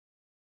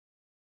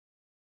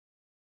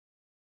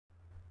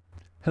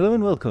Hello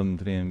and welcome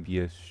to the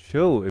MBS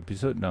Show,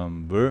 episode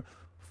number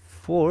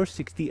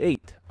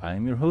 468.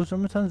 I'm your host,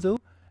 Sanzo,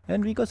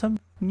 and we got some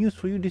news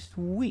for you this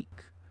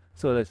week.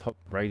 So let's hop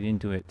right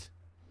into it.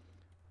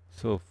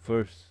 So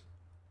first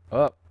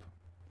up,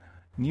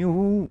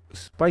 new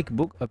Spike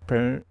book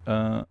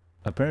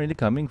apparently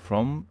coming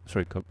from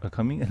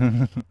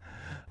coming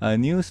a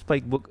new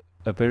Spike book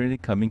apparently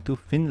coming to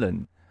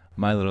Finland.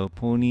 My Little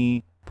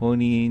Pony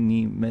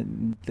ni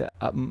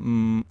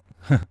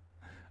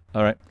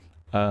all right.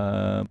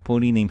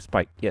 Pony named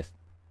Spike. Yes.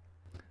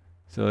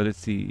 So let's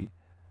see.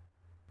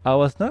 I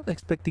was not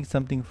expecting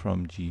something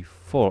from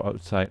G4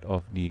 outside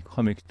of the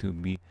comics to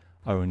be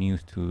our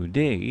news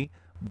today,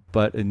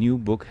 but a new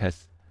book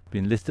has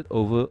been listed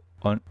over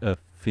on a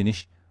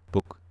Finnish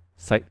book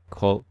site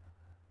called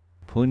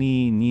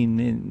Pony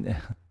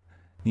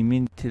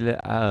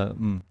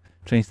Nimintila,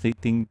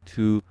 translating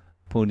to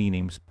Pony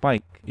named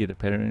Spike. It's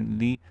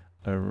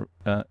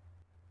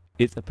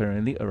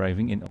apparently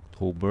arriving in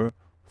October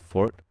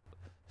 4th,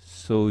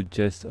 so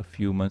just a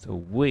few months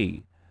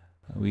away.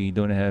 We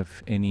don't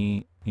have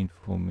any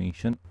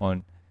information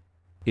on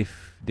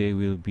if there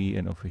will be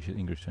an official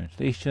English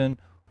translation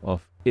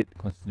of it,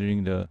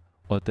 considering the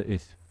author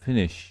is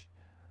Finnish.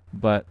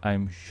 But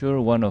I'm sure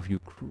one of you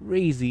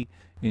crazy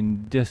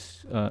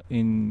industrious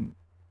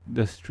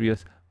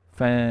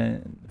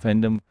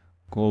fandom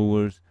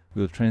goers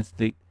will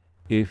translate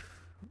if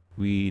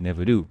we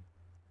never do.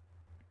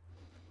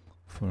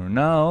 For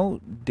now,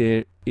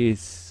 there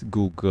is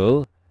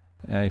Google.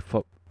 I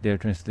thought their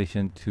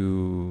translation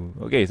to...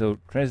 Okay, so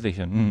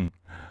translation.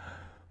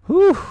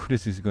 Whew,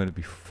 this is going to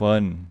be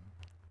fun.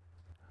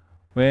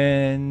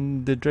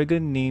 When the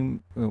dragon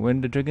became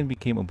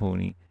a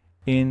pony,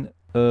 in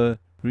a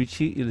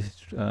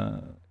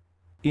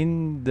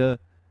in the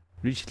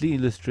richly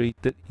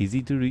illustrated,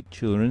 easy-to-read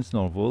children's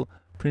novel,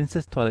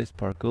 Princess Twilight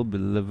Sparkle,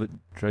 beloved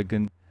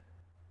dragon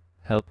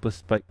helper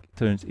Spike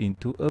turns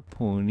into a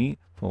pony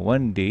for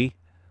one day.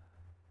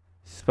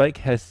 Spike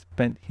has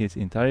spent his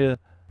entire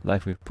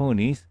life with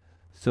ponies,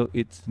 so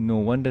it's no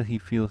wonder he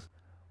feels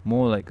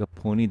more like a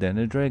pony than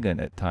a dragon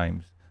at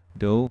times.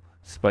 Though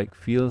Spike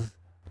feels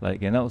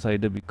like an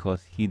outsider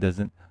because he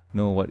doesn't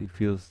know what it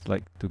feels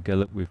like to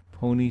gallop with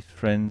ponies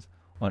friends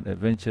on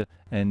adventure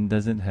and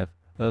doesn't have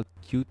a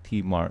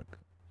cutie mark.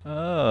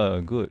 Ah,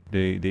 good.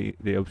 They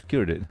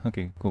obscured it.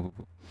 Okay, cool.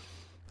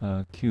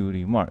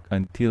 Cutie mark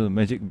until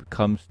magic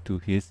comes to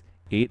his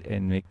aid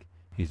and make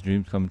his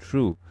dreams come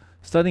true.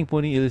 Starting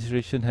pony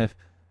illustration have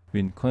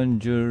been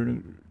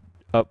conjured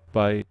up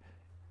by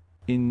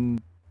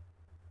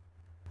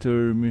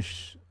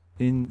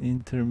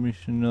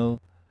intermissional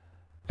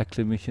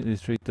acclamation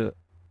illustrator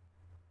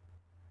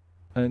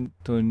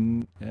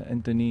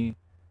Anthony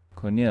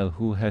Cornell,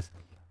 who has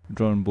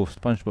drawn both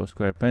SpongeBob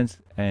SquarePants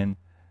and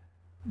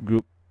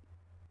Group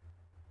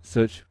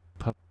Search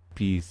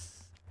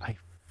Puppies. I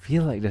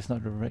feel like that's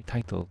not the right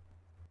title.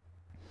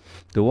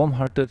 The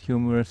warm-hearted,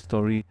 humorous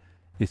story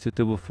is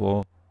suitable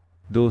for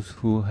those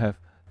who have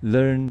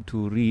learned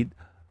to read,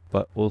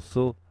 but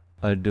also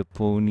other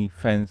pony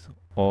fans,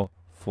 or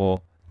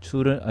for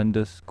children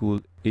under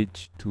school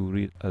age to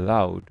read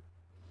aloud.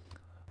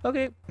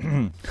 Okay.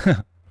 Let's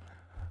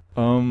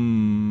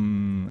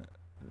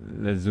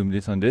zoom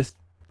this on this.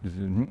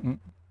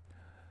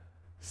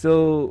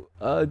 So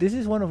this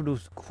is one of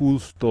those cool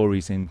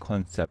stories in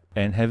concept,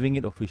 and having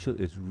it official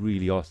is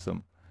really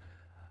awesome.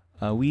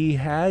 We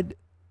had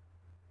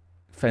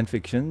fan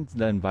fictions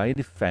done by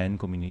the fan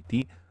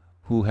community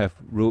who have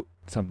wrote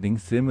something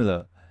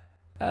similar,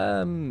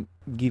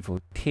 give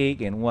or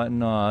take and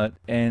whatnot,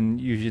 and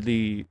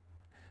usually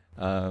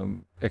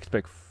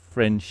expect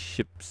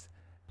friendships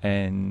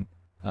and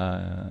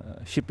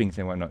shippings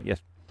and whatnot.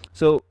 Yes.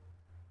 So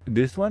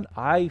this one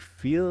I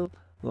feel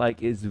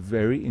like it's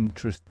very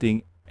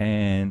interesting,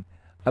 and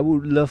I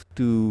would love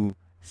to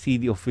see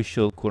the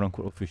official, quote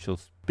unquote, official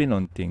spin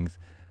on things.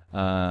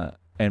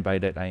 And by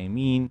that I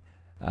mean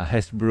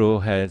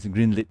Hasbro has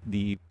greenlit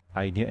the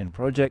idea and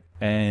project,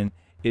 and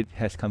it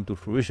has come to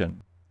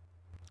fruition.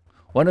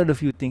 One of the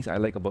few things I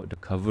like about the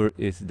cover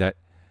is that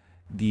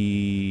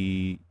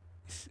the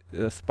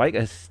Spike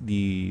as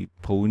the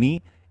pony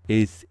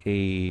is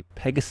a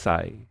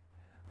Pegasi,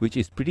 which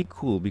is pretty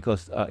cool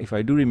because if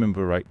I do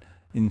remember right,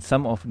 in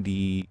some of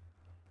the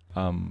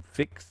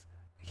fics,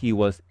 he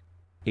was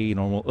a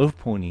normal Earth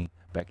pony.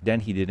 Back then,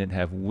 he didn't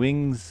have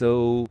wings,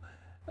 so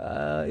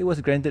it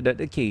was granted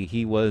that, okay,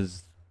 he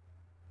was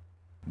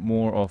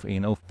more of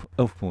an Earth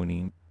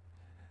pony.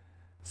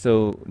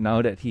 So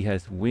now that he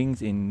has wings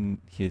in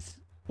his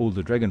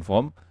older dragon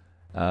form,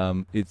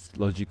 it's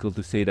logical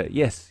to say that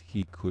yes,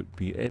 he could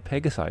be a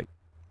Pegasi.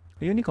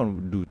 A unicorn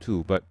would do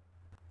too, but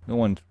no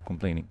one's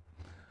complaining.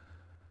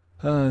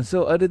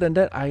 So other than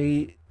that,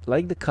 I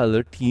like the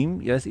color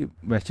theme. Yes, it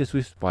matches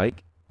with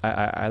Spike.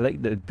 I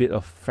like the bit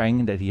of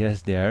fang that he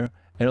has there,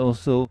 and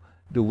also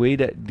the way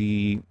that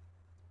the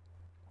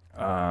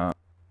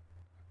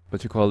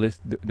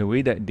the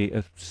way that they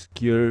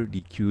obscure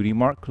the cutie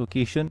mark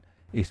location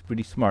is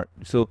pretty smart.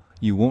 So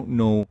you won't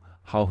know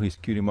how his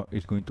cutie mark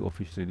is going to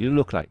officially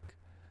look like.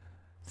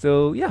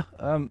 So yeah,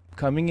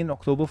 coming in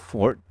October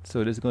 4th.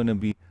 So there's gonna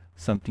be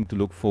something to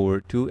look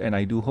forward to, and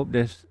I do hope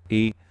there's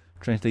a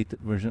translated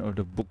version of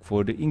the book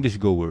for the English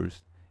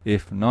goers.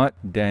 If not,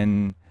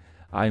 then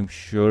I'm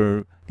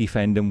sure the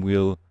fandom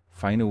will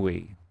find a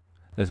way.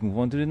 Let's move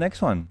on to the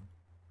next one.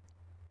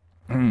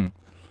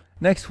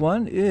 Next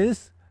one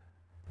is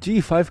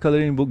G5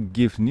 coloring book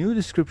gives new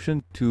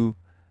description to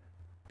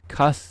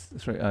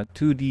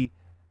to the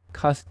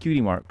cast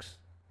cutie marks.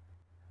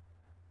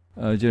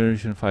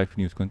 Generation 5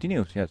 news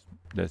continues. Yes,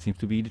 that seems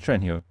to be the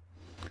trend here.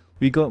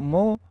 We got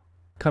more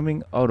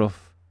coming out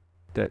of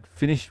that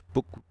finished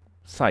book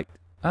site.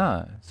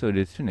 So it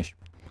is finished.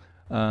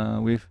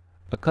 With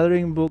a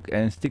coloring book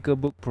and sticker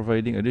book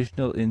providing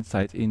additional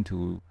insights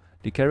into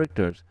the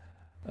characters.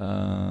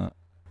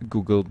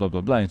 Google, blah,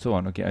 blah, blah, and so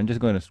on. Okay, I'm just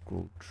going to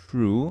scroll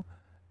through.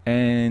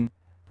 And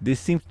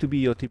this seems to be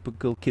your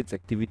typical kids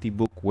activity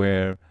book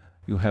where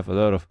you have a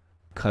lot of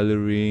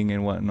coloring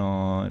and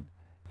whatnot.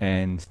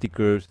 And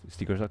stickers.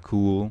 Stickers are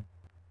cool.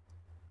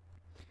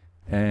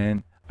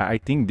 And I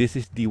think this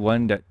is the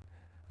one that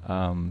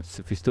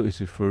Sophisto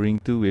is referring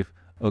to with,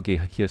 okay,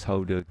 here's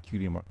how the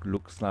cutie mark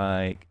looks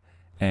like,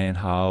 and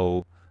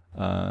how,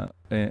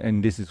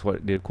 and this is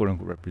what the quote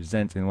unquote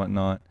represents and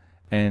whatnot.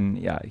 And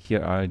yeah,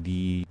 here are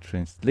the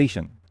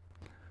translation.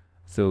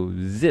 So,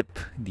 zip,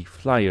 the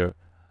flyer.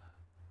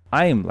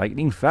 I am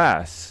lightning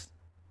fast.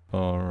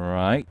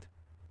 Alright.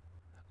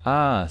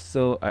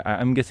 So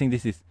I'm guessing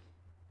this is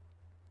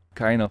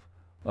kind of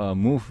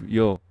move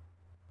your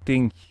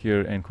thing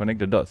here and connect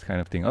the dots kind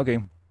of thing. Okay.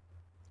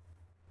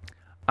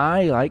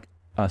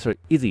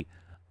 Easy.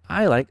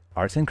 I like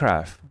arts and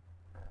craft.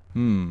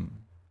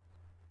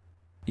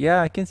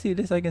 Yeah, I can see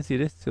this.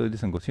 So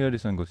this one goes here,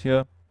 this one goes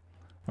here.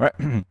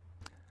 Alright.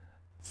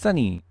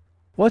 Sunny,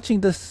 watching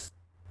the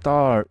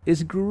star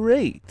is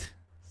great.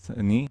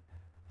 Sunny.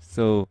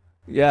 So,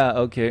 yeah,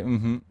 okay.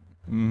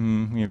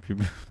 Yep.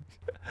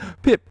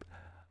 Pip,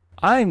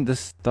 I'm the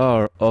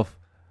star of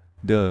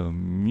the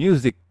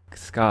music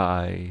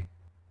sky.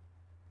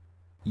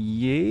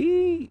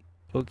 Yay.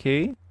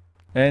 Okay.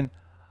 And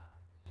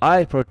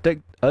I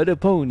protect other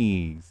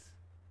ponies.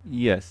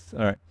 Yes.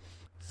 All right.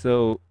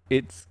 So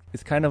it's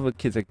kind of a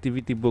kids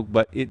activity book,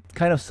 but it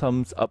kind of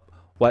sums up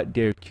what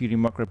their cutie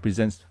mark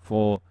represents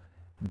for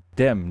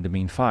them, the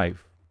main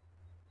five.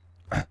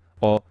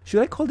 Or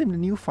should I call them the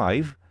new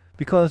five?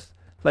 Because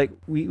like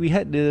we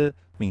had the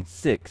main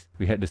six,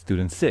 we had the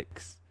student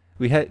six,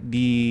 we had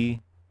the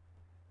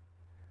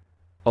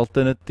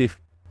alternative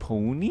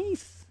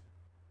ponies.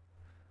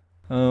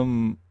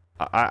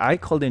 I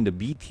call them the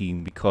B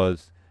team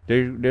because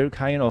they're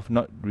kind of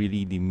not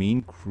really the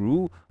main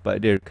crew,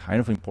 but they're kind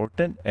of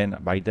important. And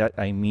by that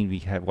I mean we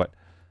have what,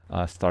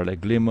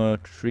 Starlight Glimmer,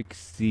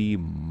 Trixie,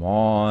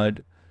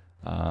 Maud,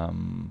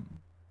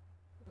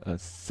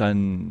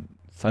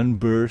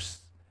 Sunburst,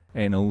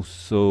 and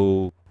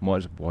also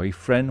Maud's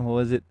boyfriend. What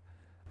was it?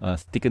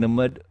 Stick in the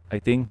Mud, I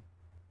think.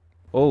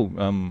 Oh,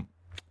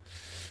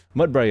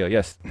 Mudbriar,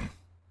 yes.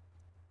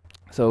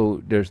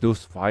 So there's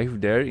those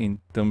five there in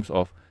terms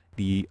of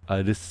the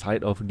other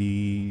side of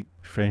the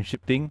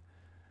friendship thing.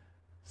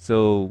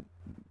 So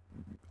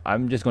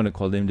I'm just gonna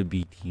call them the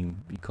B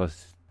team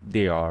because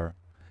they are.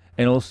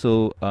 And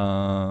also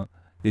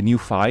the new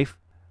five,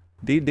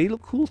 they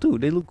look cool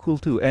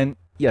too. And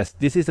yes,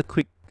 this is a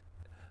quick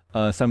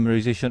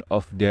summarization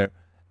of their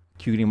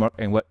cutie mark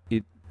and what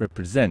it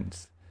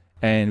represents.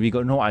 And we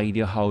got no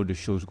idea how the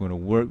show's gonna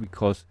work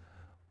because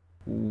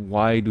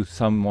why do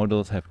some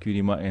models have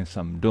cutie mark and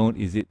some don't?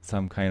 Is it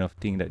some kind of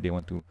thing that they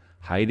want to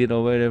hide it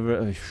or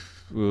whatever?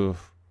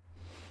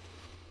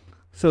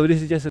 So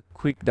this is just a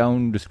quick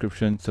down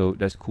description, so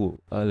that's cool.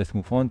 Let's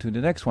move on to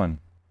the next one.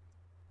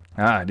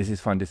 This is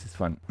fun.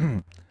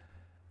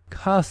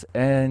 Cast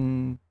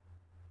and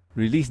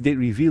release date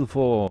reveal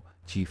for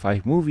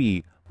G5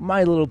 movie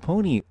My Little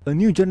Pony: A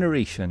New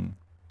Generation.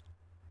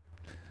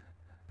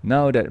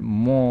 Now that's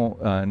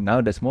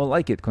more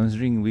like it,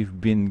 considering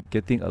we've been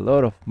getting a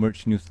lot of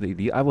merch news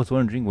lately. I was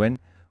wondering when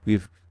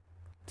we've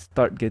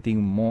start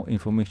getting more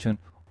information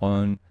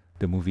on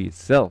the movie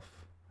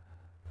itself.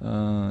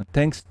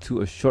 Thanks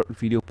to a short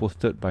video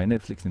posted by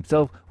Netflix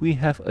himself, we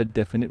have a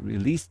definite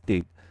release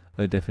date,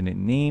 a definite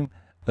name,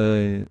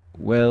 as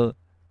well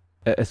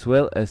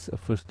as a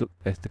first look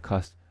at the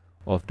cast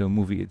of the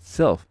movie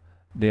itself.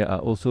 There are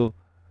also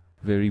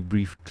very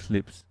brief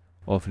clips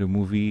of the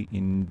movie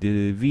in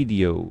the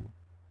video.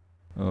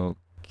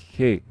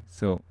 Okay,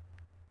 so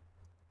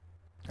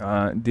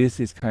this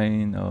is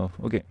kind of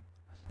okay.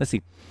 Let's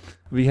see.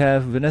 We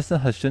have Vanessa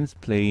Hudgens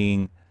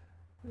playing.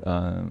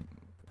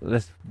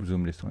 Let's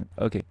zoom this one.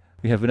 Okay,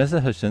 we have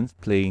Vanessa Hudgens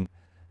playing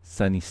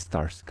Sunny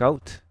Star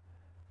Scout,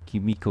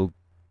 Kimiko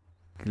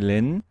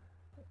Glenn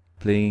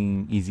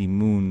playing Easy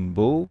Moon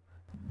Bow,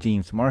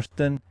 James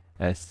Marston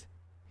as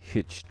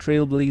Hitch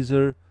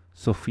Trailblazer,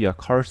 Sophia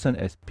Carson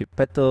as Pip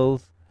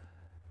Petals,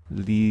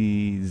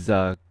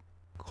 Lisa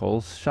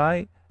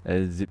Kolshai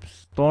as Zip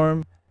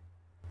Storm,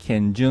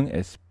 Ken Jeong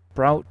as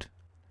Sprout,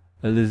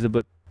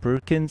 Elizabeth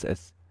Perkins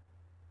as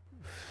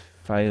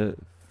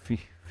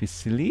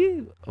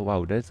Facility? Oh,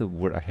 wow, that's a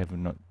word I have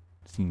not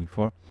seen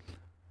before.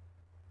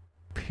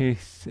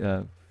 Pace,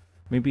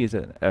 maybe it's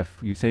an F.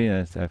 You say it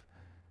as F.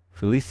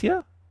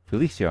 Felicia?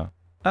 Felicia.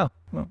 Oh,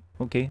 well,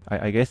 okay.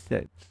 I guess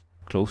that's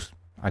close.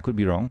 I could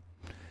be wrong.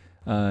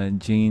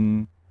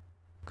 Jane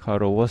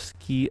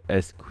Karowski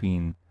as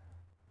Queen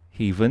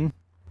Haven.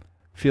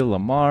 Phil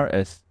Lamar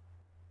as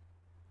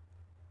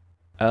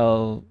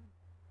Alphabet.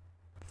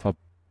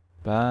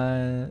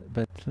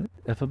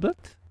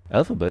 Alphabet?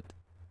 Alphabet?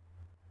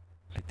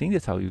 I think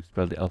that's how you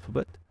spell the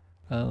alphabet.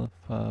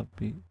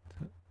 Alphabet.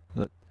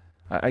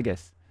 I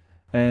guess.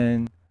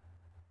 And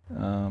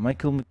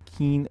Michael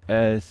McKean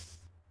as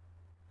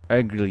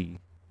Agri.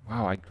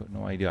 Wow, I got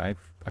no idea. I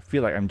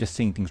feel like I'm just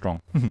saying things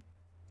wrong.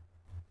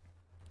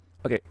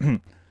 Okay,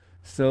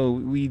 so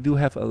we do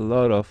have a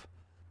lot of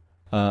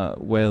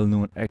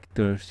well-known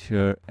actors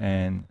here,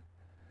 and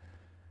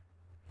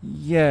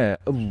yeah,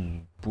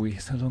 oh boy,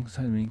 it's a long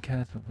time main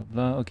cast, blah blah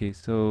blah. Okay,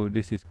 so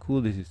this is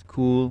cool. This is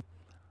cool.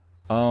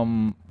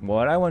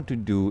 What I want to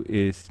do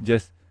is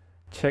just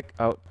check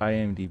out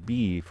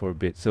IMDb for a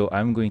bit. So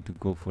I'm going to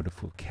go for the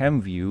full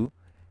cam view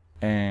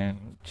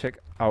and check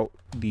out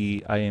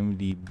the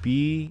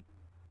IMDb.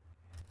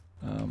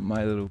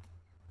 My Little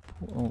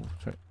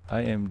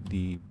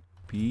IMDb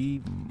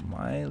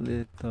My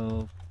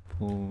Little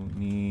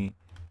Pony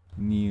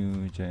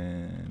New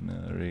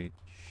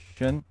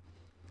Generation,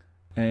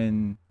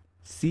 and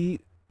see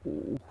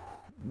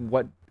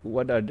what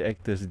other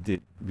actors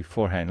did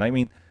beforehand. I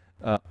mean,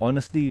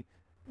 honestly,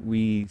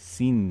 we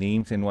seen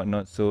names and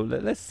whatnot. So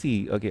let's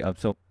see. Okay,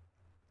 so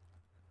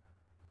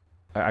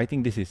I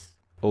think this is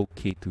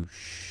okay to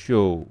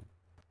show.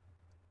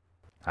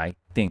 I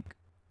think.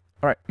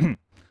 All right.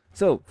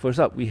 So first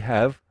up, we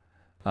have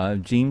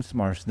James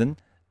Marsden.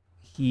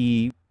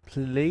 He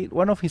played,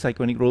 one of his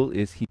iconic roles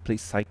is he played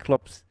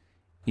Cyclops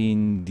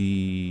in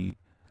the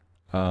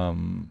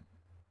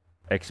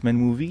X-Men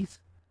movies.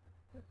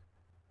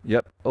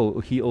 Yep. Oh,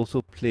 he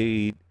also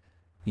played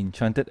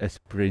Enchanted as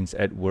Prince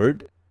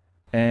Edward,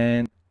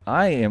 and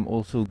I am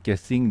also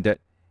guessing that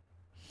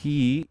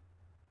he,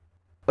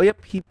 oh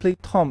yep, he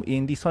played Tom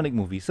in the Sonic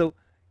movie. So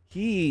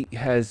he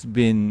has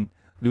been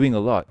doing a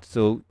lot.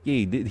 So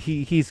yeah,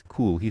 he's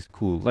cool. He's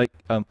cool. Like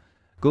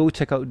go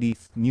check out the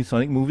new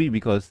Sonic movie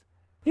because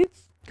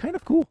it's kind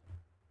of cool.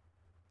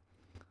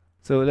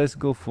 So let's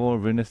go for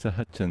Vanessa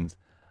Hudgens.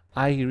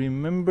 I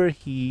remember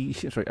I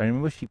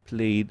remember she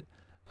played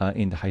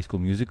in the High School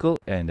Musical,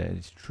 and that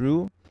is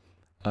true.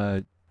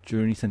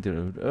 Journey Center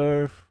of the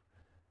Earth.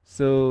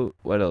 So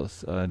what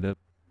else?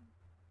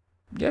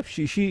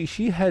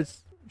 She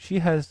has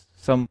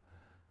some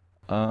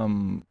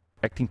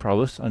acting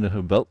prowess under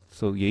her belt.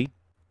 So yay.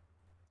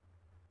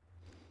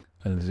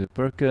 Elizabeth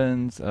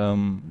Perkins.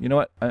 You know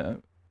what?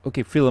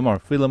 Okay, Phil Lamar.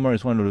 Phil Lamar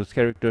is one of those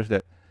characters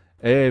that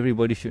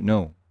everybody should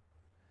know.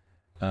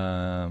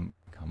 Come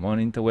on,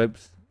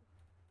 interwebs.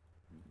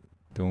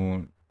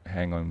 Don't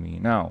hang on me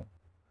now.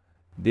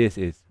 This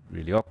is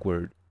really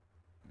awkward.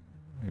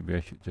 Maybe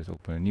I should just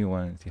open a new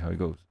one and see how it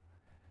goes.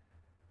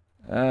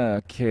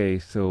 Okay,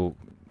 so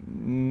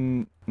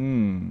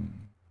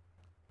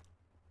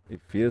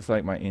it feels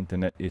like my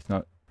internet is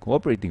not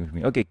cooperating with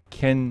me. Okay,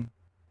 Ken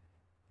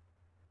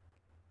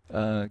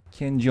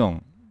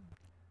Jeong.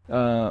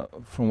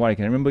 From what I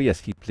can remember,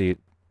 yes, he played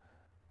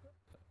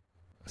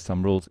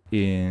some roles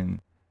in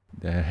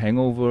The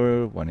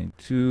Hangover 1 and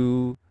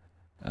 2.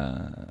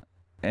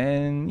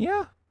 And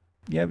yeah.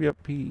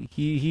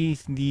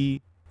 He's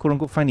the quote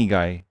unquote funny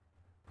guy.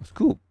 It's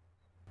cool.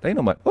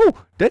 Dynamite. Oh,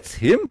 that's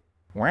him?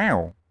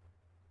 Wow.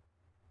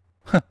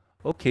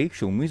 Okay,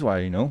 show me what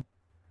I know.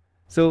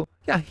 So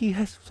yeah, he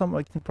has some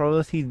acting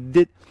prowess. He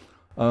did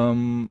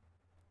voiceover,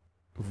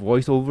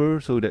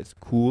 so that's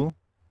cool.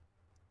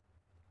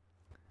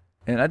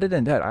 And other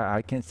than that,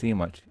 I can't say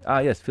much.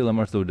 Yes, Phil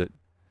Lamar so did.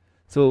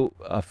 So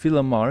Phil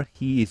Lamar,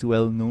 he is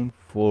well known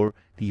for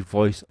the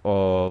voice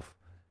of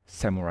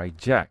Samurai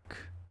Jack.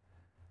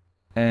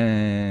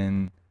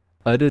 And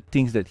other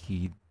things that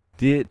he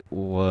did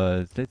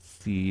was, let's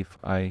see if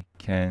I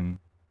can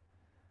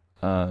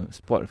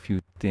spot a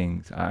few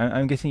things.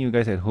 I'm guessing you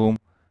guys at home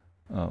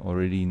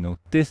already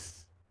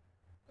noticed.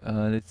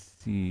 Let's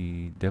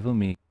see, Devil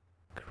May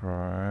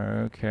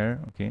Care,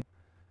 okay.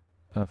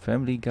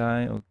 Family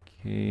Guy,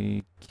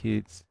 okay.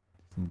 Kids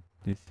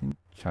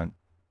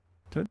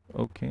Disenchanted,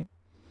 okay.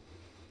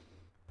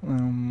 I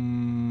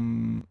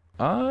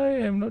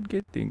am not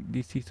getting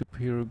DC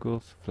Superhero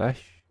Girls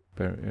Flash.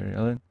 Barry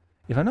Allen.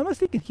 If I'm not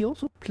mistaken, he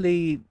also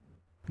played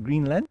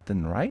Green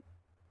Lantern, right?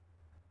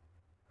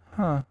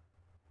 Huh.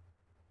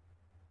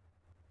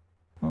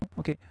 Oh,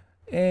 okay.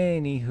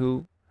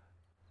 Anywho,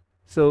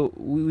 so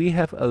we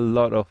have a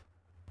lot of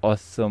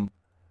awesome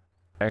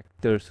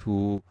actors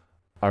who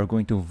are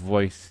going to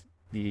voice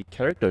the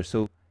characters.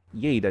 So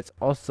yay, that's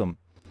awesome.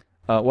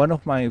 One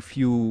of my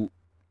few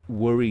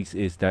worries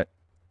is that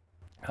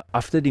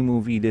after the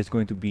movie, there's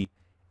going to be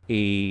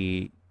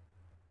a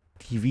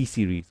TV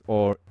series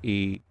or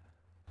a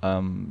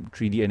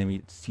 3D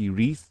animated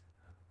series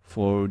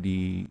for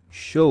the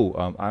show.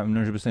 I'm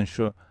not 100%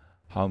 sure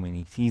how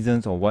many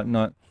seasons or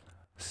whatnot.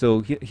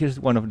 So here's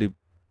one of the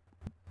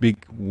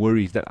big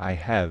worries that I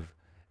have,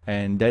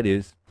 and that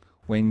is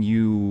when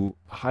you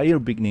hire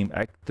big name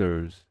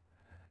actors,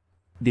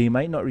 they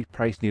might not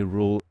reprise their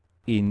role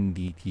in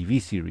the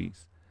TV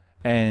series,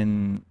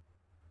 and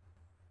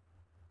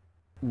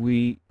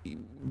we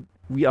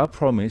we are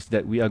promised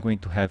that we are going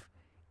to have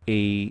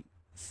a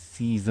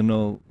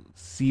seasonal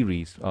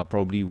series,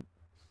 probably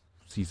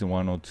season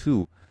 1 or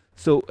 2.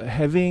 So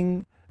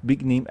having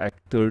big name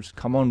actors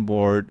come on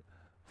board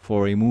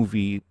for a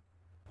movie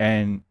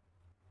and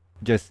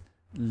just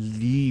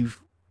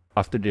leave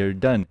after they're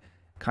done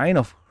kind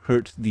of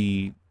hurts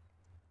the,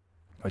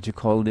 what you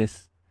call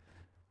this,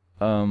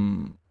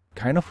 kind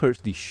of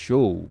hurts the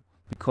show,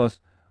 because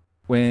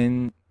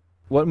when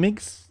what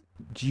makes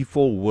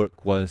G4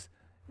 work was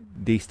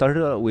they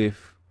started out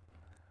with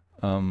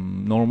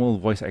normal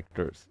voice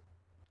actors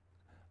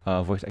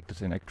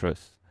and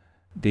actresses.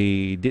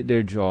 They did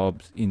their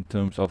jobs in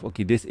terms of,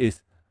 okay, this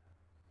is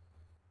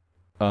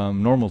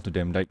normal to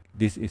them. Like,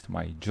 this is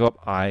my job.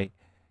 I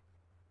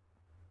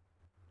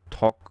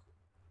talk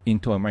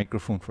into a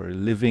microphone for a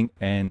living,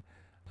 and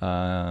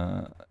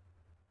I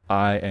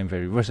am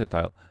very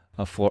versatile.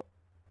 For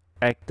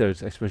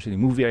actors, especially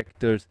movie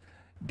actors,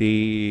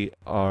 they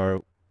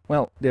are,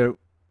 well, they're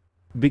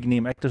big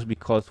name actors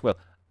because, well,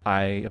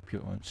 I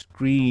appear on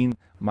screen,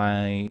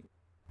 my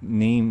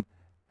name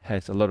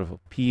has a lot of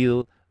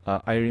appeal.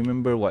 I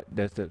remember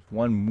there's that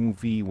one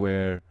movie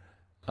where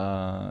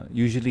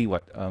usually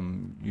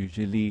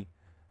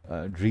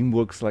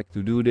DreamWorks like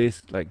to do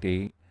this, like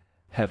they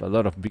have a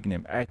lot of big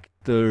name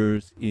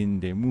actors in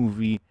their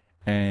movie,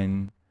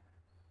 and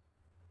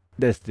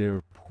that's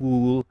their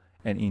pool,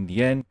 and in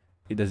the end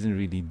it doesn't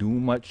really do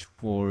much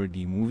for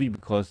the movie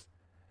because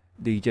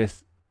they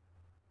just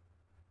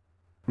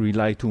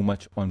rely too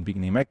much on big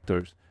name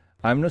actors.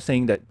 I'm not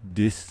saying that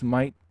this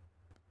might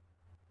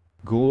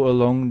go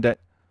along that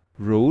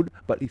road,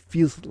 but it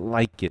feels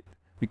like it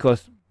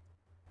because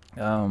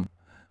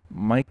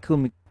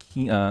Michael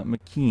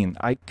McKean,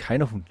 I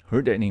kind of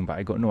heard that name, but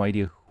I got no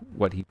idea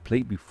what he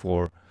played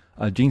before.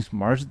 James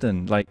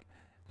Marsden, like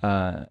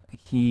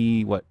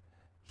he what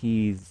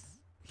he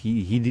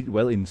did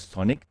well in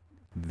Sonic,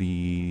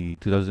 the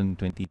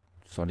 2020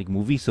 Sonic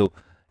movie. So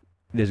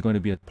there's going to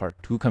be a part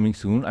 2 coming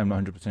soon. I'm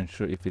not 100%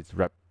 sure if it's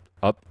wrapped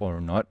up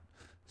or not.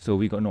 So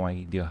we got no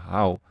idea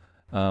how.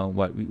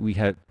 We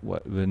had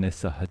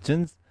Vanessa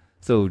Hudgens.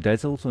 So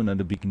that's also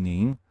another big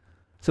name.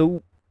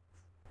 So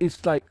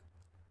it's like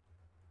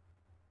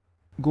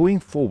going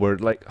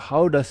forward, like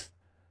how does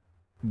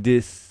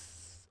the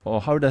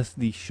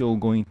show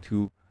going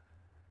to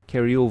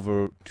carry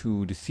over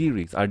to the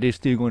series? Are they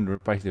still going to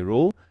reprise their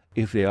role?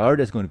 If they are,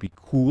 that's going to be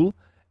cool.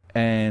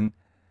 And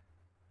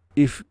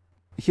if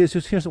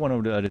here's one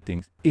of the other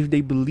things. If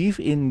they believe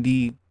in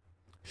the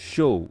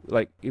show,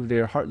 like if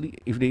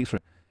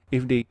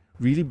they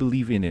really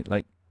believe in it,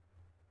 like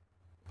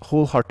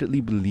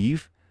wholeheartedly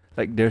believe,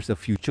 like there's a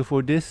future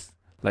for this,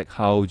 like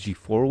how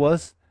G4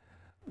 was,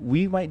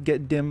 we might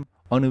get them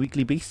on a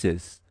weekly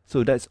basis.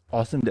 So that's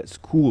awesome, that's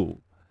cool.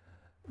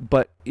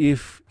 But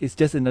if it's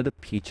just another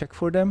paycheck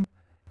for them,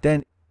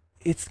 then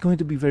it's going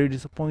to be very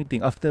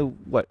disappointing. After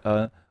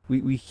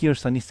we hear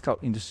Sunny Scout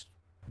in this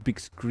big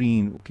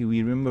screen, okay,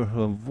 we remember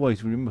her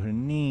voice, we remember her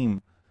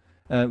name,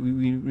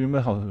 we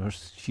remember how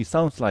she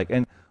sounds like,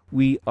 and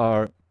we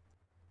are,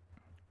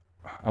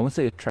 I won't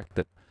say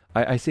attracted,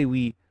 I say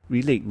we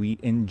relate, we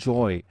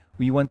enjoy,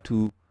 we want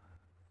to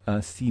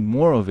see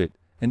more of it.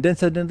 And then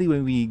suddenly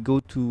when we go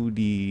to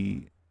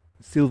the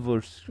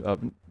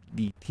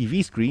the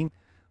TV screen,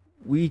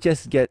 we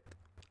just get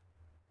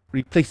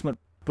replacement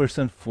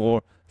person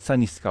for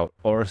Sunny Scout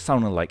or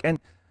sound alike, and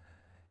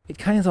it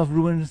kind of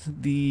ruins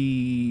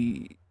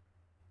the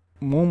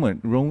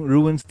moment,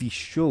 ruins the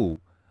show.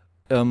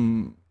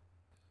 One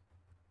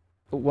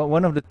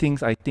of the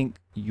things I think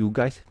you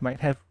guys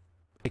might have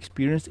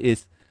experienced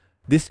is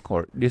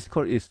Discord.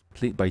 Discord is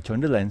played by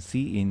John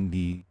Delancey in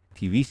the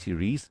TV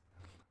series,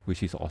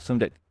 which is awesome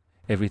that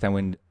every time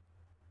when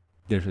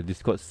there's a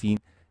Discord scene,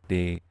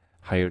 they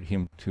hired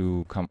him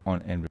to come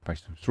on and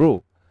reprise his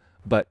role.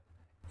 But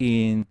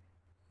in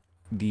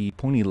the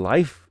Pony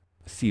Life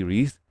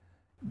series,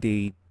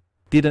 they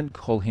didn't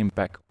call him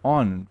back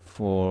on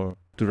to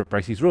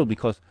reprise his role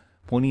because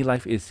Pony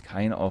Life is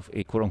kind of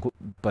a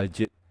quote-unquote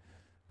budget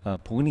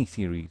pony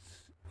series.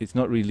 It's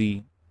not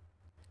really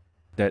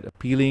that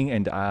appealing,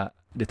 and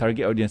the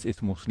target audience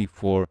is mostly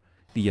for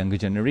the younger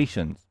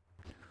generations.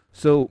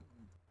 So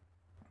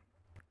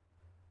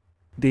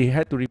they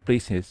had to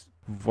replace his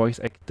voice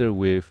actor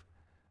with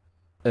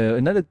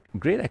another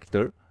great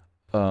actor,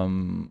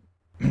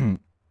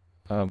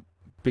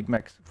 Big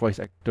Mac's voice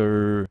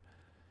actor,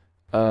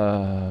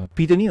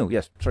 Peter New.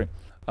 Yes, sorry.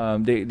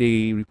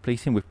 They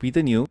replaced him with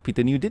Peter New.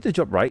 Peter New did the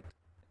job right.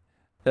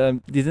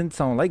 Didn't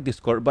sound like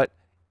Discord, but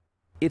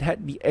it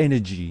had the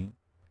energy,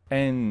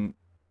 and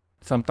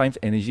sometimes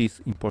energy is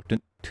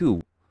important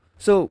too.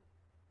 So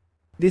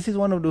this is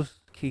one of those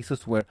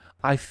cases where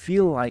I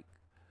feel like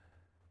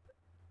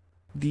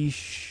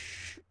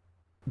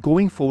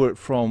going forward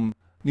from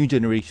new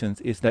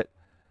generations is that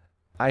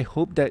I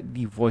hope that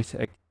the voice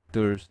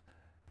actors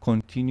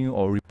continue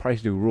or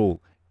reprise their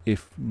role.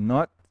 If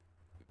not,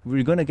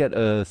 we're gonna get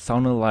a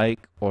sound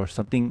alike or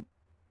something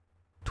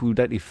to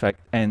that effect,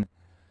 and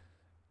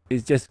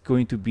it's just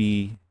going to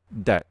be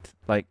that,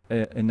 like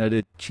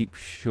another cheap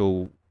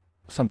show,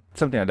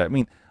 something like that. I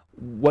mean,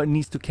 what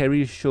needs to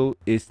carry a show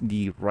is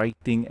the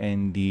writing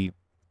and the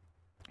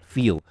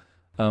feel.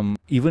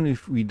 Even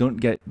if we don't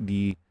get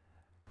the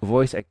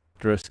voice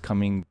actress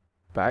coming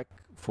back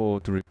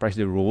to reprise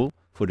the role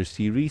for the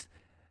series,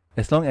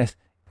 as long as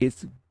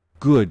it's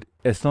good,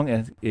 as long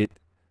as it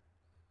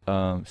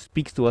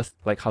speaks to us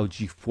like how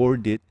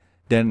G4 did,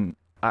 then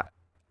I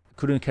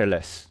couldn't care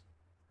less.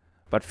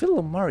 But Phil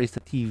Lamar is a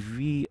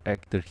TV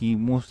actor. He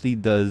mostly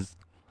does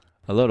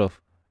a lot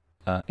of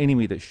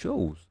animated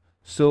shows.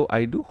 So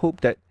I do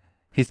hope that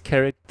his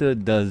character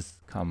does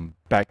come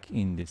back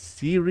in the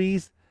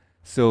series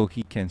so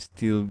he can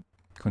still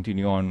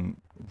continue on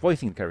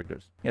voicing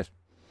characters. Yes.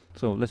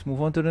 So let's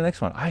move on to the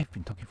next one. I've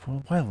been talking for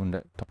a while on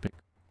that topic.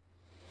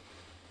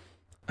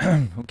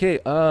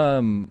 Okay,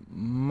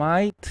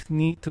 might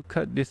need to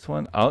cut this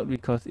one out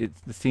because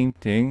it's the same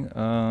thing.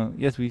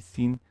 Yes, we've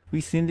seen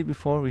it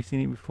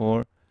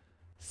before.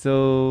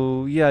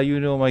 So yeah,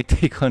 you know my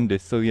take on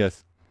this. So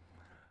yes.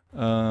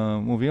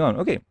 Moving on.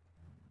 Okay.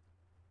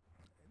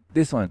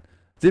 This one,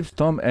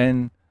 Zipstorm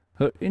and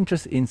her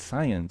interest in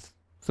science.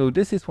 So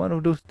this is one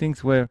of those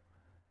things where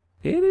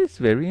it is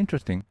very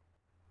interesting.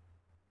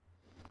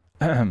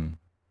 Okay,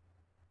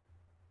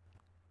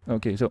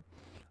 so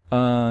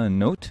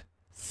note,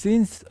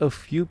 since a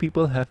few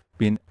people have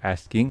been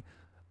asking,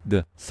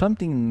 the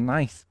something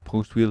nice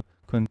post will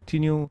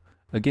continue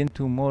again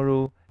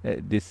tomorrow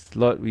at this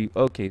slot.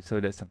 Okay,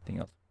 so that's something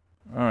else.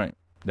 All right,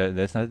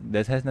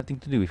 that has nothing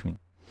to do with me.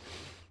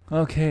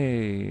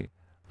 Okay,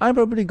 I'm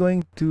probably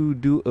going to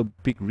do a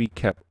big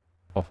recap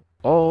of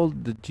all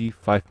the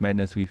G5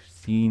 madness we've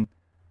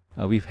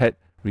had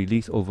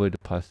released over the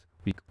past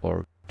week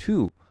or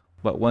two.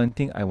 But one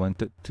thing I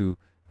wanted to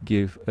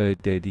give a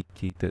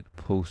dedicated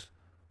post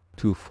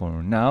to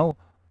for now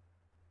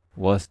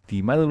was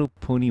the My Little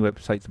Pony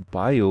website's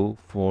bio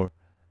for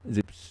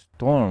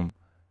Zipstorm,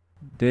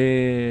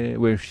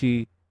 where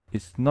she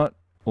is not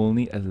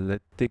only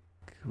athletic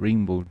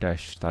Rainbow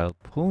Dash style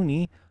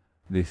pony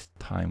this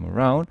time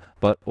around,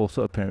 but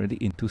also apparently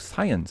into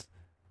science.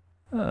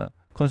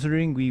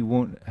 Considering we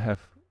won't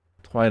have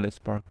Twilight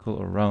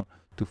Sparkle around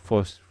to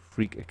force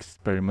freak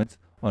experiments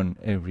on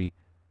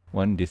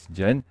everyone this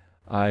gen,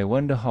 I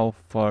wonder how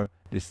far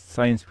this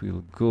science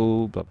will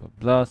go, blah blah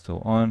blah, so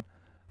on.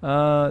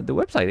 The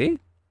website, eh?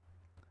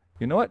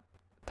 You know what?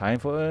 Time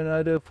for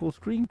another full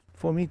screen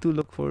for me to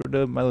look for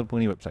the My Little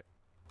Pony website.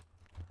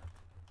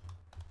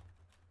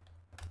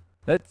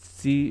 Let's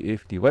see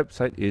if the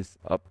website is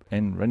up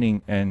and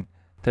running and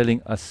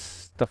telling us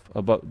stuff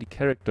about the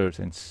characters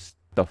and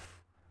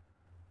stuff.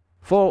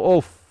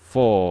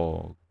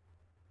 404.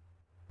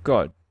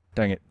 God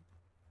dang it.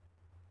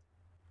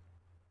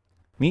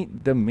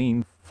 Meet the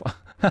main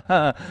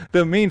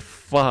the main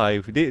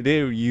five.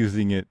 They're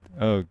using it.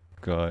 Oh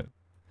god.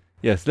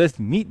 Yes, let's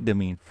meet the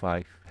main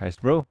five,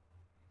 Hasbro.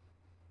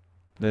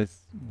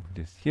 Let's move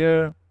this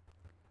here.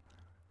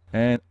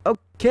 And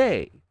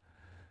okay.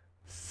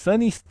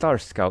 Sunny Star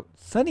Scout.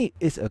 Sunny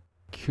is a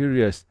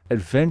curious,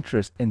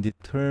 adventurous, and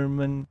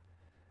determined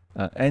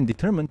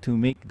to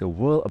make the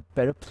world a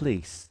better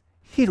place.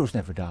 Heroes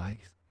never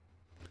dies.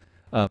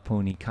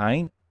 Pony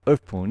kind,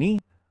 Earth Pony,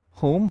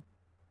 home,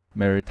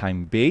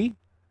 Maritime Bay,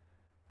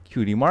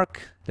 cutie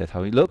mark, that's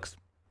how it looks.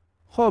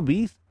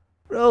 Hobbies,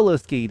 roller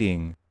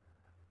skating.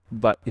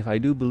 But if I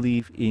do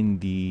believe in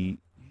the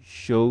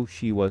show,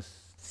 she was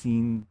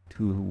seen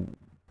to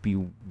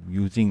be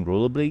using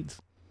rollerblades.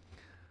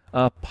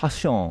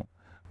 Passion,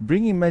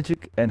 bringing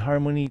magic and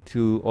harmony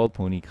to all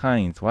pony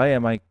kinds. Why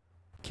am I...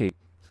 Okay,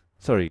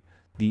 sorry.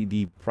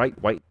 The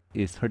bright white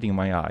is hurting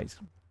my eyes.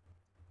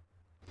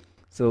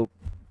 So,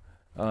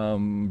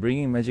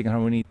 bringing magic and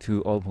harmony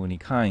to all pony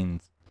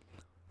kinds.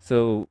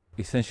 So,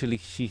 essentially,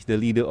 she's the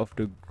leader of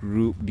the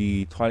group,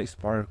 the Twilight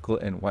Sparkle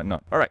and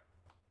whatnot. Alright.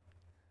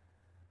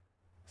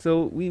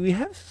 So, we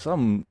have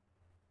some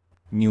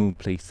new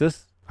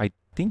places. I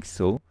think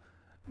so.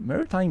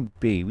 Maritime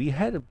Bay. We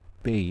had a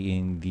bay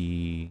in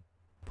the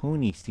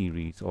Pony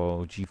series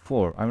or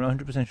G4. I'm not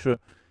 100% sure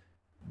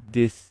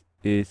this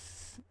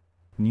is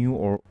new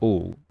or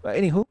old. But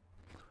anywho,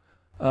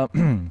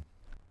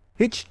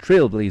 Hitch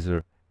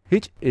Trailblazer.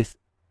 Hitch is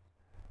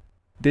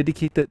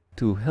dedicated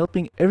to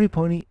helping every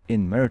pony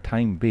in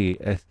Maritime Bay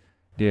as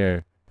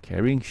their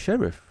carrying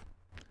sheriff.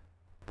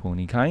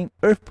 Pony kind,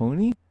 Earth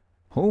Pony,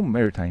 home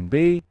Maritime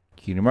Bay,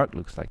 cutie mark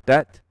looks like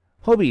that.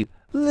 Hobby,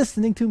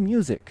 listening to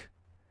music.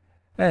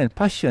 And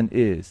passion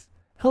is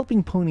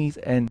helping ponies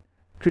and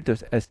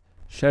critters as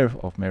sheriff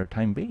of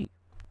Maritime Bay.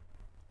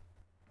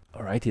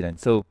 Alrighty then,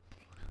 so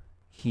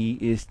he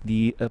is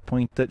the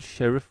appointed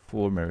sheriff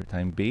for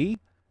Maritime Bay.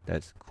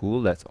 That's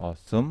cool, that's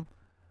awesome.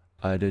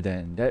 Other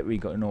than that, we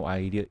got no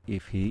idea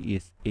if he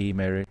is a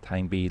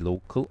Maritime Bay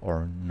local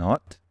or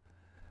not.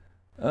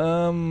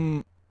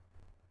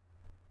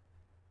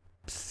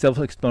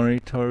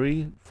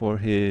 Self-explanatory for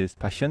his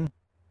passion.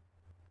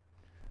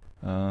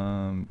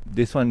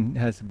 This one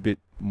has a bit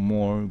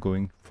more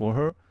going for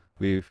her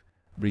with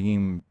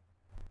bringing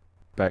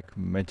back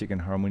magic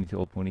and harmony to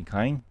all pony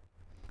kind.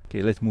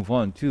 Okay, let's move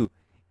on to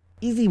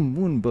Easy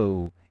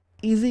Moonbow.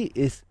 Easy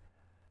is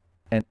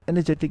an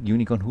energetic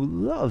unicorn who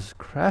loves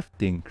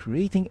crafting,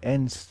 creating,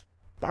 and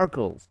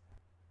sparkles.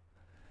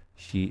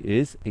 She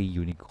is a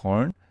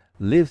unicorn,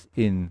 lives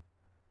in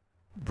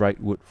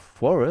Brightwood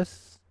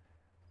Forest.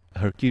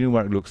 Her cutie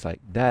mark looks like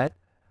that.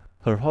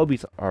 Her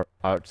hobbies are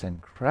arts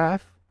and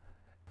craft,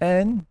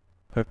 and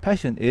her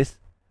passion is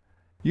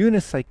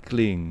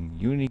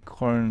unicycling.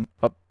 Unicorn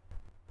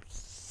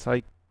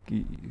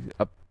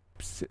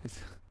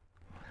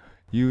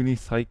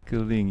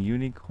unicycling.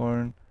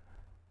 Unicorn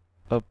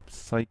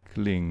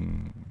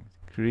upcycling,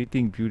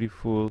 creating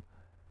beautiful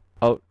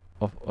out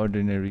of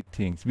ordinary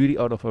things. Beauty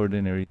out of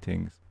ordinary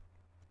things.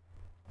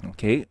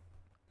 Okay,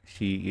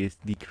 she is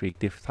the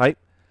creative type.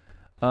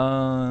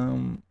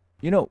 When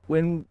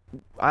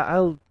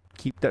I'll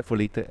keep that for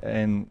later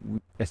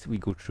and as we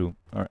go through.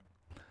 All right,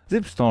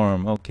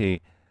 Zipstorm. Okay,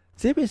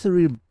 Zip is a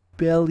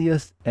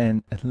rebellious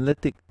and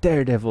athletic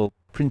daredevil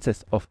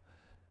princess of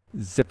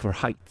Zephyr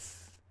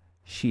Heights.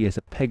 She is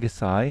a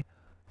Pegasi.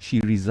 She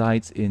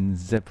resides in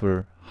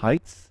Zephyr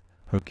Heights.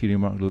 Her cutie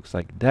mark looks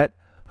like that.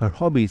 Her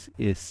hobbies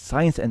is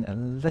science and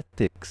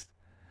athletics.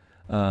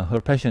 Her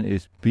passion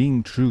is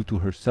being true to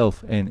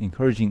herself and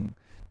encouraging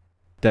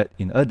that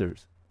in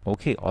others.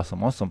 Okay,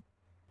 awesome.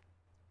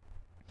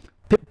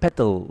 Pip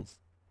Petals.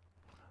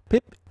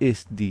 Pip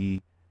is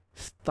the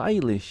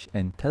stylish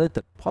and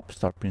talented pop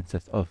star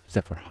princess of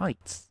Zephyr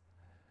Heights.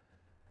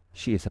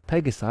 She is a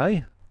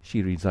Pegasi.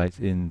 She resides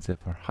in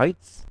Zephyr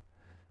Heights.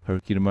 Her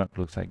cutie mark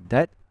looks like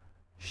that.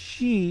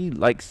 She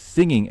likes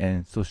singing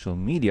and social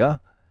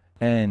media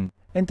and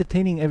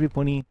entertaining every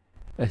pony,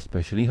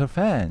 especially her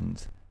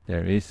fans.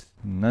 There is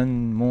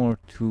none more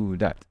to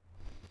that.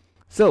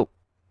 So,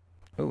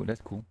 oh,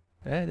 that's cool.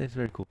 Yeah, that's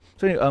very cool.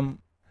 So anyway,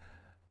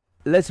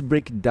 let's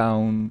break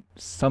down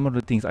some of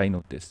the things I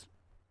noticed.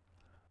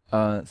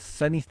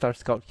 Sunny Star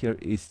Scout here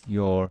is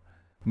your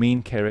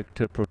main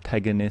character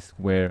protagonist,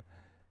 where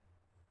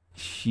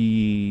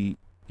she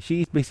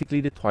is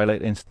basically the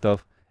Twilight and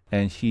stuff,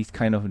 and she's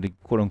kind of the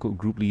quote-unquote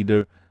group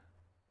leader,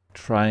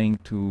 trying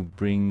to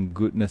bring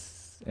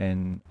goodness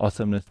and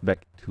awesomeness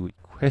back to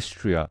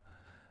Equestria.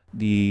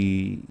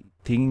 The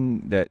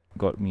thing that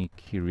got me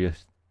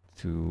curious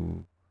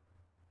to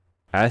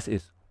ask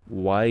is,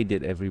 why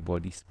did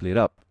everybody split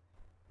up?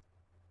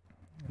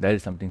 That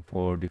is something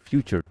for the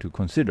future to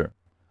consider.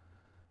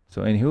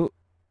 So anywho,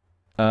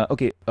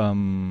 okay,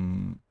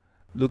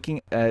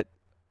 looking at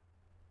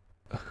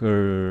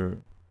her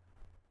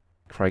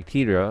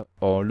criteria,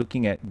 or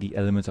looking at the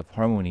elements of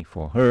harmony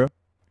for her,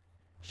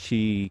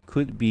 she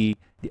could be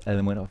the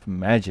element of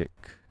magic.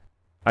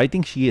 I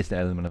think she is the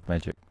element of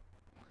magic.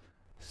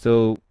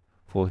 So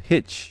for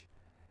Hitch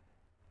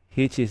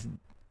is,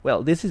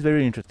 well, this is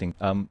very interesting,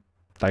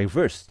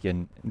 diverse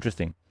and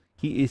interesting.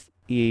 He is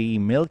a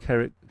male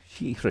character.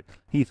 He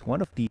is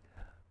one of the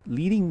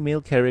leading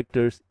male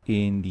characters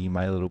in the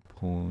My Little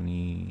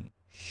Pony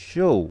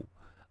show.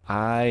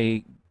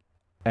 I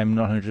am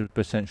not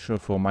 100% sure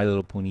for My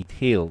Little Pony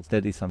Tales.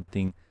 That is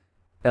something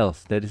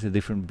else. That is a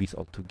different beast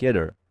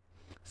altogether.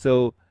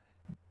 So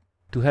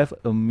to have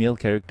a male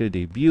character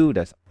debut,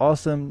 that's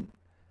awesome.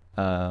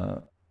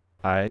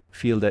 I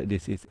feel that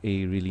this is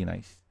a really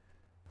nice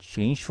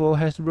change for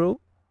Hasbro,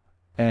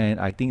 and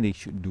I think they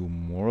should do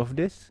more of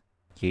this.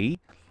 Okay,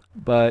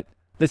 but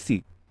let's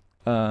see.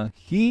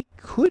 He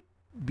could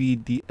be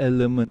the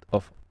element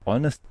of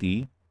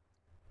honesty.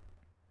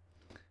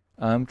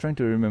 I'm trying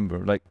to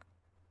remember. Like,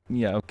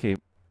 yeah, okay,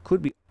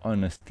 could be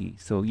honesty.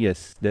 So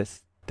yes,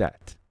 that's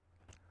that.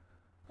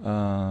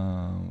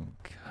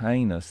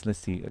 Kindness. Let's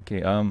see.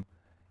 Okay.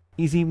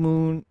 Easy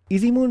Moon.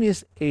 Easy Moon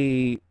is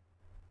a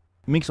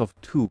mix of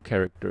two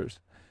characters.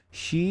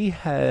 She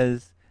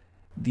has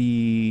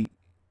the.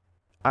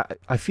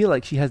 I feel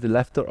like she has the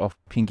laughter of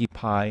Pinkie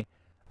Pie,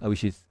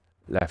 which is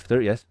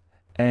laughter, yes,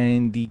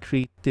 and the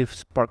creative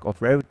spark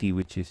of Rarity,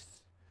 which is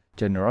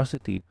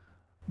generosity.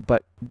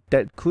 But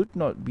that could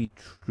not be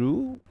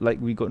true.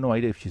 Like, we got no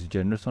idea if she's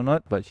generous or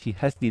not, but she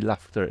has the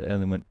laughter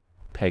element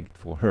pegged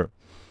for her.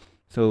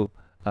 So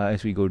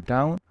as we go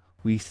down,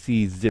 we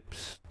see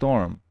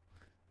Zipstorm.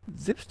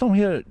 Zipstorm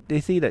here,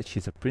 they say that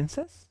she's a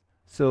princess.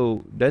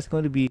 So that's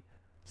going to be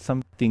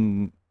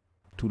something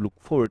to look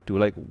forward to.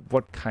 Like,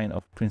 what kind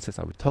of princess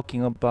are we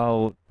talking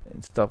about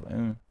and stuff.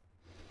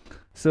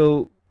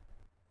 So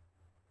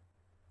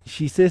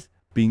she says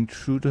being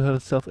true to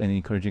herself and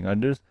encouraging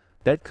others.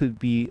 That could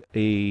be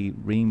a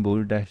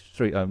Rainbow Dash.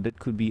 Sorry, that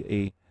could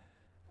be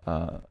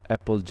a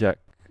Applejack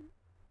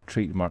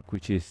trademark,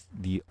 which is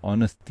the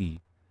honesty.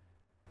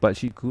 But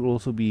she could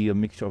also be a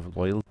mixture of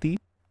loyalty.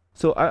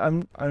 So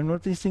I'm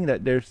noticing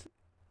that there's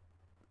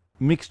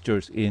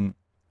mixtures in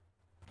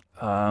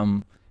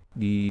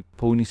the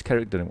pony's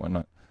character and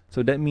whatnot.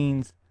 So that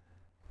means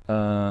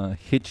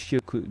Hitch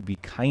here could be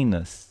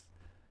kindness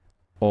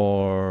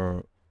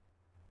or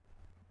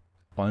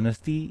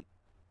honesty,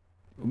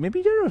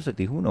 maybe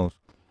generosity, who knows.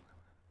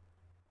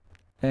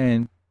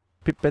 And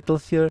Pip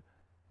Petals here,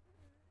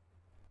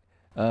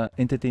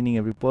 entertaining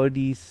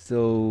everybody,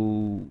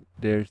 so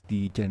there's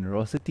the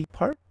generosity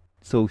part.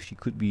 So she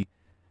could be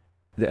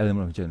the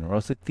element of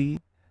generosity.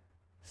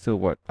 So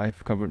what?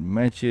 I've covered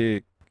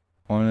magic,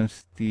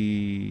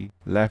 honesty,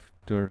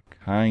 laughter,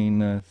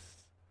 kindness,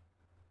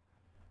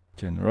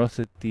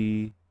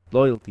 generosity,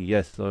 loyalty.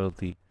 Yes,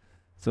 loyalty.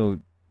 So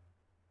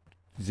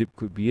Zip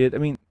could be it. I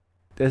mean,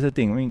 that's the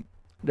thing. I mean,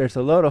 there's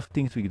a lot of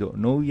things we don't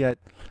know yet,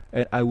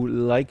 and I would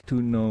like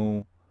to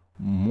know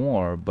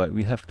more, but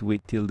we have to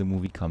wait till the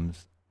movie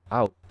comes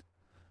out.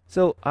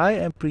 So I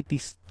am pretty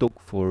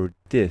stoked for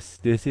this.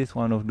 This is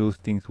one of those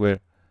things where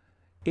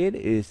it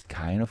is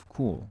kind of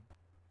cool.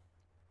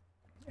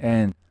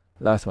 And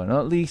last but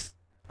not least,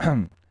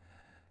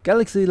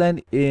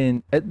 Galaxyland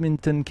in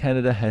Edmonton,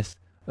 Canada has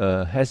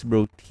a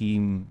Hasbro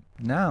team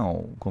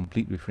now,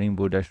 complete with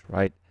Rainbow Dash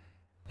Ride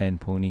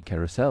and Pony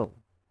Carousel.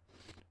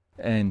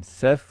 And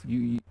Seth,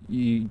 you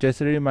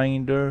just a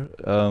reminder,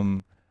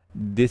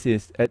 this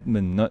is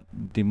Edmond, not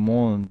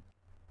Demonton.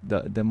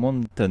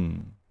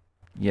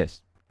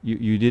 Yes,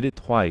 you did it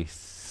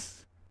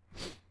twice.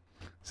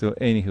 So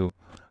anywho,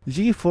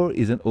 G4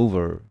 isn't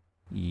over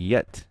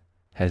yet.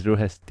 Hasbro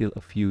has still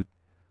a few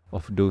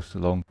of those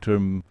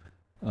long-term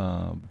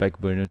back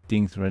burner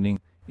things running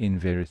in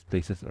various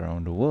places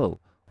around the world.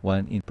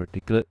 One in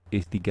particular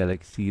is the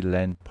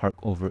Galaxyland Park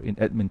over in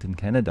Edmonton,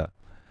 Canada,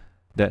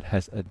 that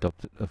has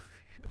adopted a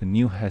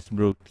new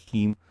Hasbro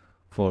theme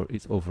for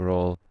its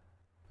overall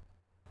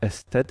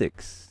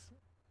aesthetics.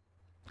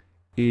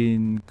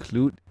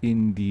 Include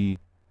in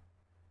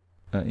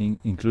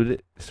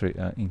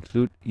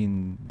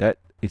that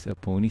is a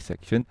pony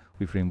section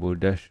with Rainbow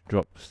Dash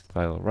drop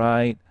style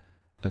ride,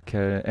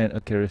 and a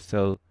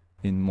carousel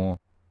in more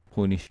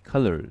ponish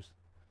colors.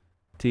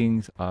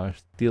 Things are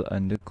still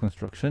under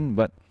construction,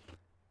 but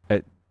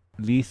at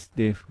least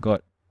they've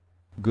got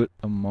good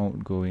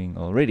amount going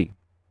already.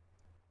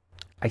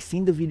 I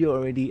seen the video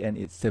already and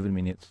it's 7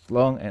 minutes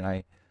long, and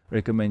I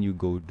recommend you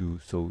go do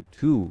so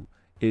too.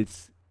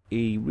 It's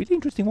a really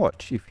interesting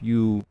watch if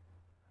you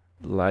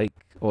like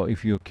or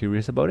if you're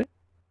curious about it.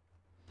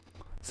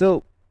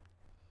 So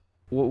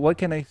what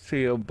can I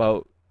say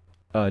about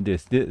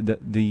this?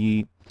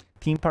 The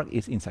theme park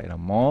is inside a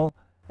mall,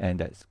 and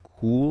that's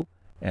cool,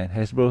 and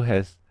Hasbro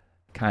has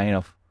kind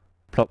of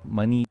plopped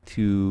money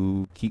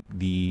to keep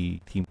the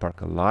theme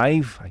park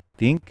alive, I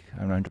think.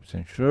 I'm not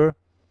 100% sure.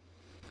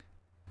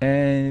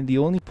 And the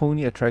only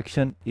pony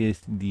attraction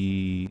is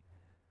the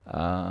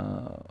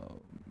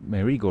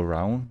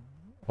merry-go-round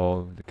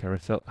or the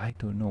carousel. I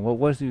don't know. What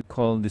was it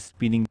called? The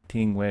spinning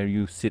thing where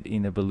you sit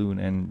in a balloon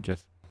and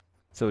just...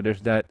 So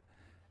there's that.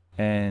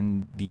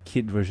 And the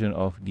kid version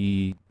of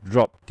the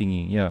drop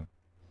thingy. Yeah.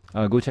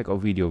 Go check out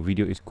video.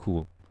 Video is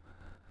cool.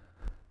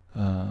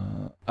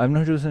 I'm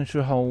not really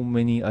sure how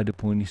many other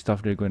pony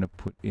stuff they're going to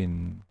put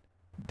in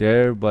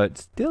there, but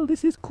still,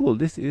 this is cool.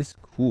 This is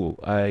cool.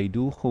 I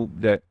do hope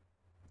that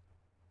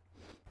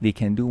they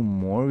can do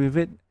more with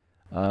it.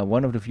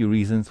 One of the few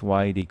reasons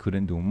why they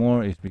couldn't do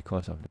more is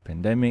because of the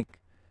pandemic,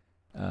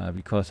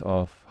 because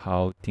of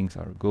how things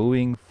are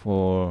going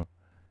for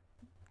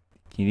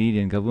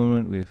Canadian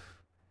government with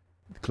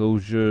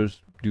closures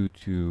due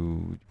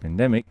to the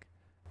pandemic.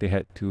 They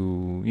had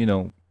to, you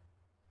know,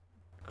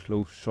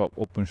 close shop,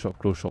 open shop,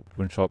 close shop,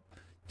 open shop,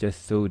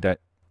 just so that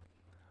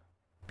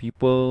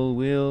people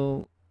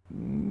will,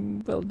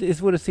 well, it's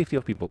for the safety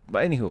of people.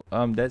 But anywho,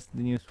 that's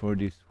the news for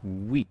this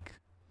week.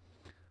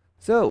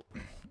 So,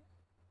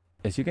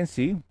 as you can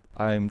see,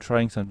 I'm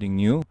trying something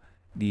new.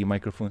 The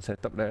microphone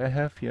setup that I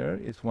have here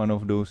is one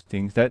of those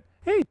things that,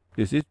 hey,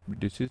 this is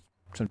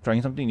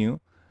trying something new.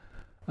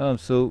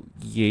 So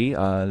yay,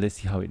 let's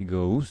see how it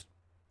goes.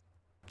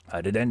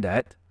 Other than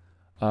that,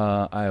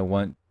 I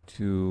want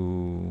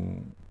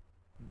to,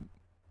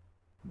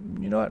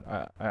 you know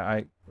what,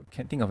 I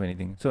can't think of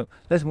anything. So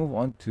let's move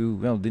on to,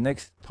 well, the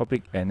next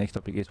topic, and next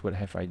topic is what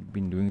have I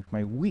been doing with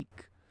my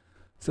week.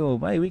 So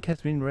my week has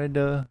been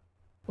rather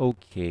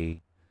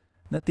okay.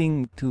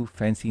 Nothing too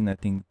fancy,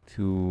 nothing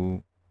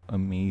too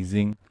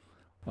amazing.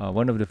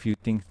 One of the few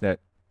things that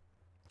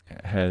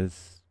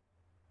has,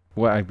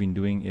 what I've been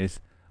doing is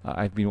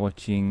I've been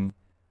watching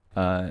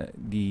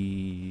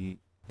the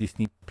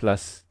Disney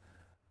Plus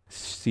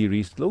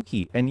series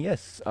Loki, and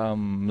yes,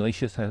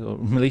 Malaysia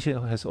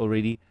has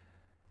already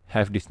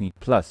have Disney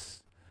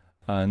Plus.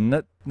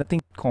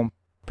 Nothing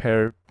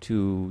compared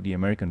to the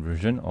American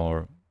version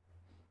or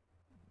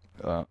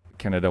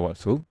Canada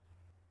also,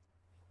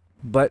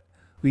 but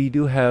we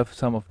do have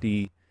some of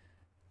the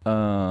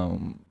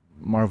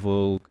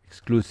Marvel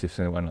exclusives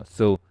and whatnot.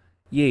 So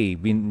yay,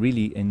 been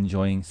really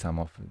enjoying some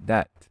of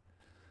that.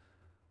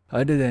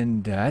 Other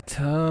than that,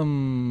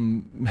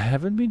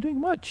 haven't been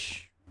doing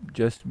much.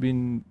 Just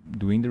been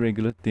doing the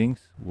regular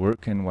things,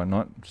 work and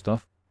whatnot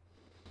stuff.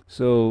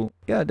 So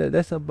yeah,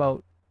 that's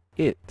about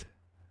it.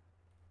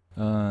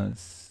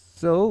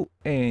 So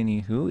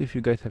anywho, if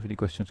you guys have any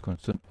questions,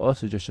 concerns, or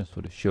suggestions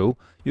for the show,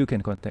 you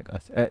can contact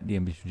us at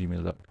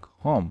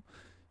thembsgmail.com.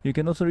 You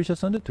can also reach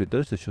us on the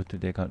Twitter. The show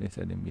Twitter account is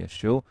at MBS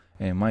Show,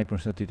 and my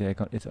personal Twitter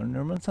account is on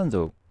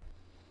Sanzo.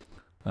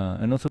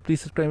 And also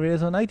please subscribe and rate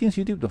us on iTunes,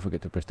 YouTube. Don't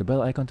forget to press the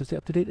bell icon to stay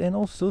up to date, and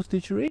also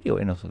Stitcher Radio,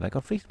 and also like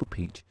our Facebook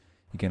page.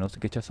 You can also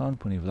catch us on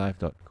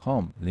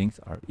ponylive.com. Links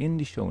are in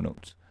the show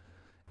notes.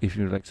 If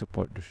you'd like to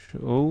support the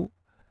show,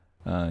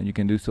 you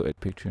can do so at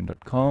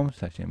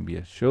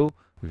patreon.com/MBS Show.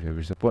 With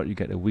every support, you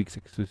get a week's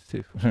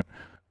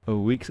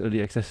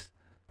early access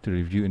to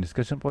review and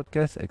discussion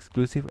podcasts,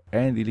 exclusive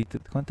and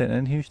deleted content.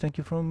 And huge thank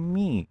you from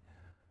me.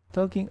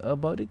 Talking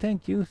about the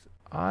thank yous,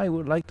 I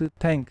would like to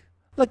thank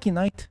Lucky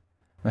Knight,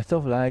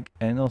 myself, Lag,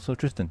 and also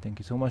Tristan. Thank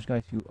you so much,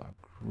 guys. You are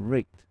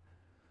great.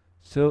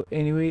 So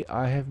anyway,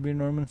 I have been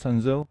Norman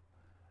Sanzo,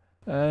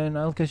 and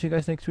I'll catch you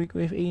guys next week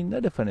with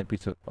another fun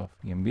episode of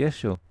the MBS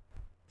Show.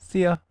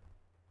 See ya!